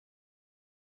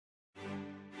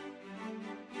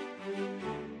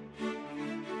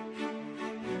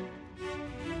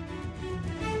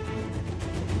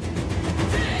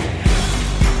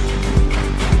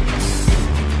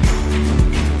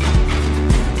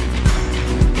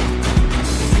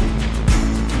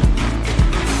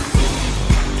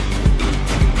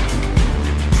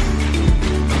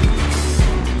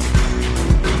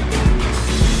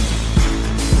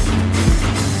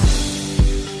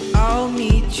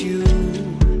you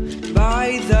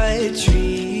by the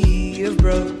tree of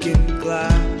broken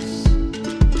glass,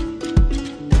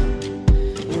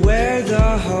 where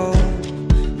the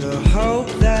hope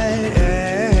that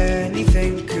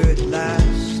anything could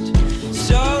last.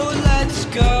 So let's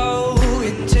go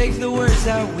and take the words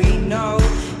that we know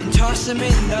and toss them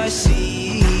in the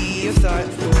sea of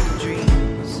thoughtful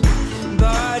dreams.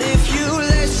 But if you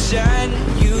listen,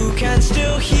 you can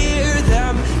still hear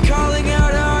them calling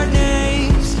out our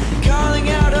names, calling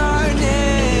out our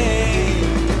names.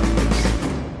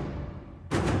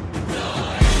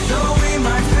 Though we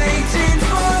might faint and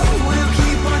fall, we'll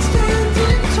keep on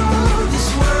standing tall. This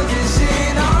world is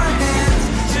in our hands,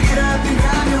 so get up and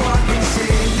grab your walk and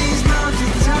sing. These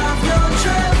mountains have no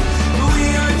trail, but we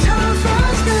are tough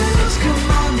as nails. Come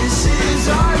on, this is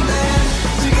our land,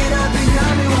 so get up and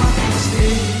grab your walk and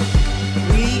sing.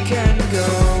 We can go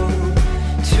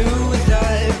to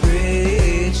that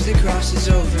bridge that crosses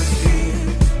over fear,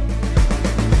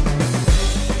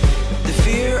 the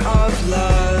fear of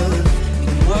love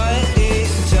and what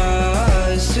it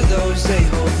does to those they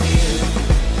hold near.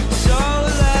 So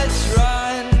let's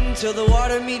run till the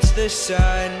water meets the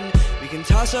sun. We can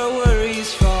toss our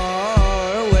worries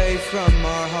far away from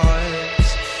our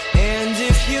hearts. And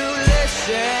if you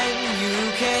listen,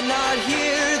 you cannot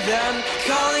hear them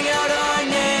calling out our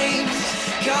names,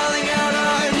 calling out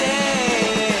our names.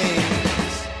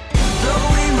 Though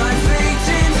we might faint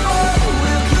and fall,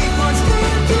 we'll keep on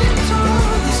standing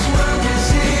tall. This world is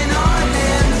in our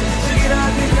hands, so get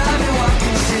up and grab and walk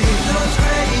and see. Those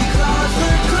gray clouds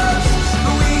look close,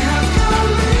 but we have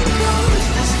come and close.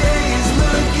 This day is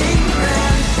looking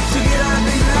grand, so get up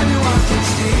and grab and walk and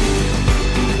see.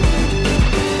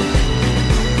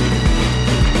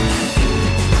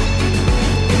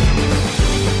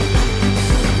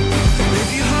 If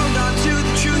you hold on to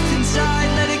the truth inside,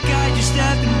 let it guide your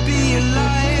step and be a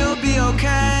light. You'll be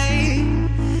okay,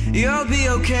 you'll be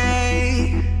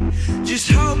okay.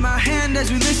 Just hold my hand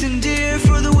as we listen, dear,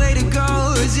 for the way to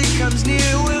go as it comes near.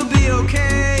 We'll be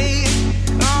okay,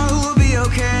 oh, we'll be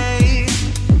okay.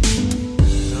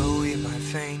 Though we might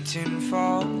faint and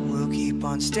fall, we'll keep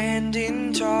on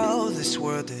standing tall. This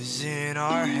world is in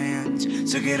our hands,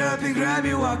 so get up and grab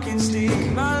your walking stick.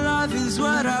 My love is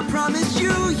what I promised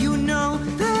you, you know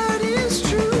that is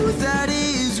true, that is